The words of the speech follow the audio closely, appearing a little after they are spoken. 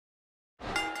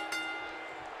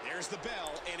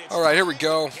All right, here we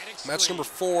go. Match number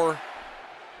 4,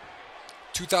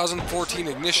 2014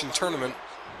 Ignition Tournament.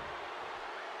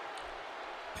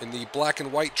 In the black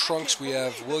and white trunks, we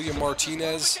have William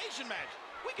Martinez.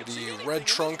 The red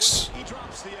trunks,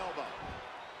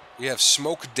 we have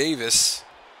Smoke Davis.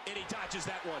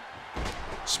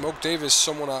 Smoke Davis,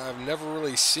 someone I've never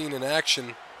really seen in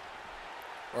action.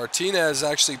 Martinez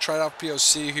actually tried out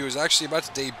POC. He was actually about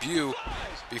to debut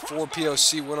before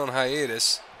POC went on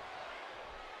hiatus.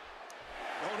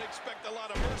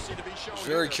 I was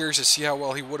very curious to see how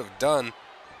well he would have done.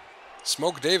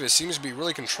 Smoke Davis seems to be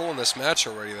really controlling this match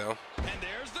already, though.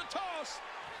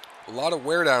 A lot of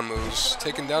wear-down moves,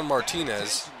 taking down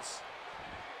Martinez.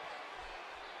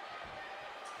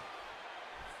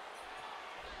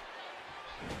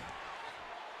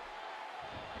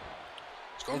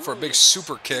 He's going for a big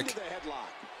super kick.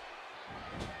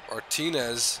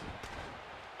 Martinez.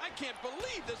 I can't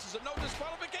believe this is a no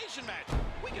disqualification match.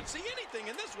 We can see anything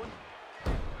in this one.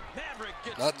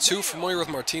 Not too familiar with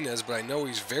Martinez, but I know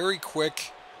he's very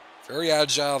quick, very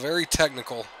agile, very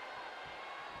technical.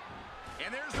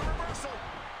 And there's the reversal.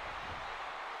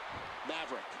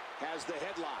 Maverick has the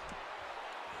headlock.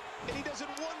 And he does it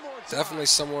one more time. Definitely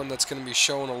someone that's going to be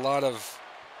showing a lot of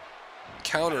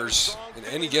counters in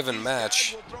any given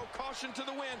match.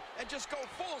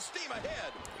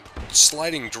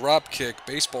 Sliding drop kick,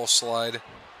 baseball slide.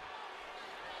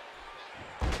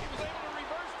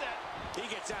 He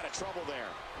gets out of trouble there.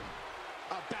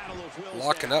 A battle of wills.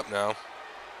 Locking up now.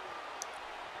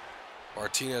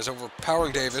 Martinez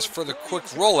overpowering Davis for the quick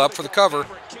roll up for the cover.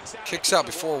 Kicks out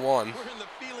before one.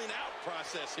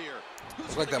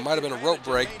 Looks like that might have been a rope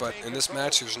break, but in this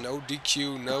match there's no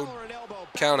DQ, no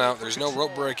count out. There's no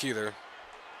rope break either.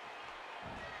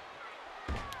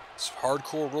 It's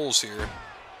hardcore rules here.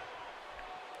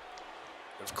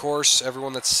 Of course,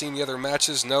 everyone that's seen the other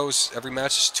matches knows every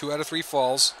match is 2 out of 3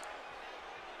 falls.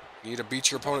 You need to beat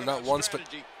your opponent not once but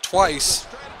twice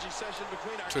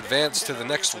to advance to the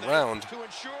next round.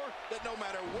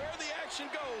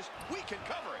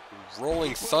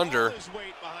 Rolling Thunder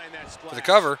for the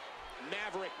cover.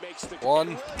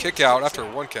 One kick out after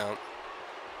 1 count.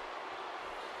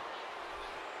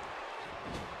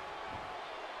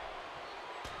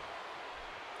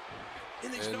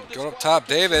 And going up top,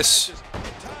 Davis.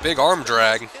 Big arm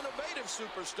drag.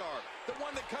 The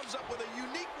one that comes up with a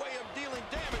unique way of dealing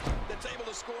damage that's able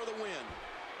to score the win.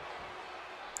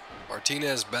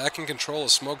 Martinez back in control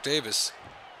of Smoke Davis.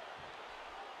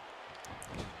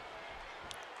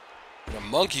 And a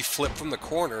monkey flip from the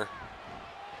corner.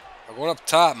 Going up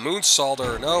top, moonsault,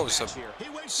 or no, it's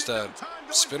just a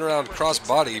spin around cross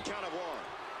body.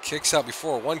 Kicks out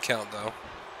before a 1 count, though.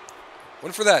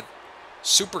 Went for that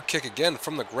super kick again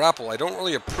from the grapple. I don't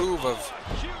really approve of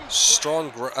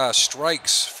strong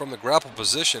strikes from the grapple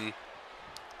position,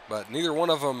 but neither one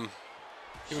of them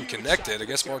even connected. I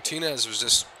guess Martinez was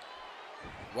just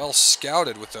well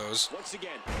scouted with those. Once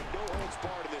again, no holds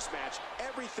barred in this match.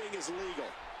 Everything is legal.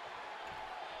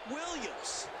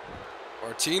 Williams.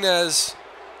 Martinez.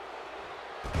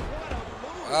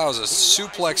 Wow, it was a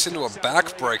suplex into a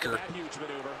backbreaker.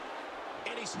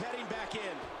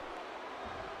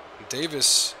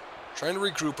 Davis trying to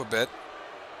regroup a bit.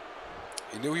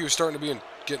 He knew he was starting to be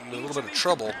getting a little bit of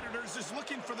trouble.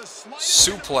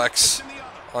 Suplex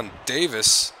on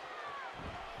Davis.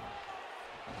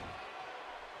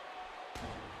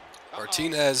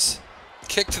 Martinez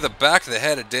kick to the back of the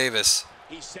head of Davis.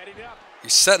 He's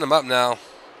setting him up now.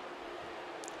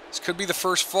 This could be the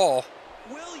first fall.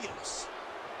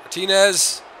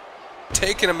 Martinez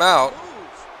taking him out.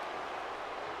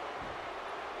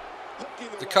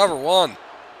 The cover, 1,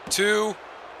 2,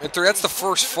 and 3. That's the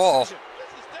first fall.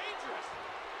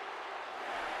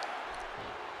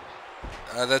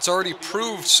 That's already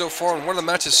proved so far in one of the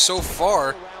matches so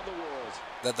far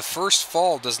that the first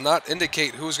fall does not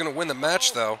indicate who's going to win the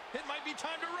match, though.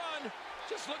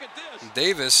 And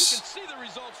Davis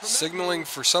signaling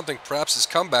for something, perhaps his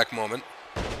comeback moment.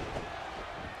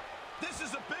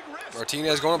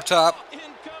 Martinez going up top.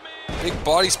 Big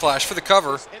body splash for the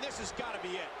cover.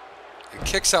 And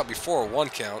kicks out before a 1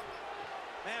 count.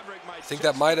 I think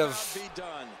that might have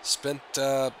spent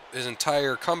his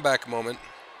entire comeback moment.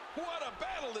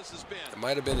 It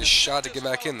might have been his shot to get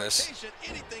back in this.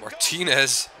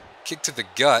 Martinez kick to the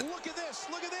gut.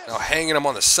 Now hanging him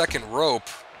on the second rope.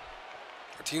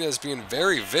 Martinez being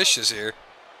very vicious here.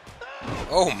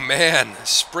 Oh man,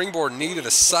 springboard knee to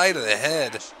the side of the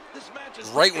head.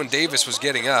 Right when Davis was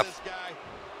getting up.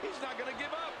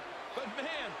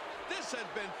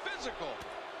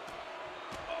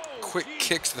 Quick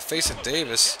kick to the face of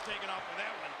Davis.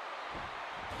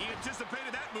 He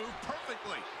anticipated that move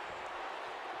perfectly.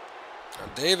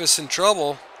 Now Davis in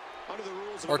trouble.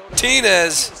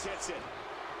 Martinez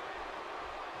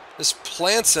just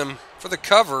plants him for the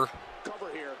cover.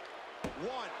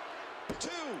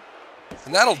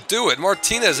 And that'll do it.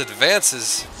 Martinez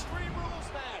advances.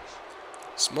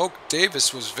 Smoke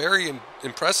Davis was very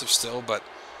impressive still, but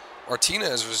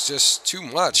Martinez was just too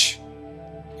much.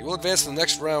 He will advance to the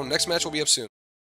next round. Next match will be up soon.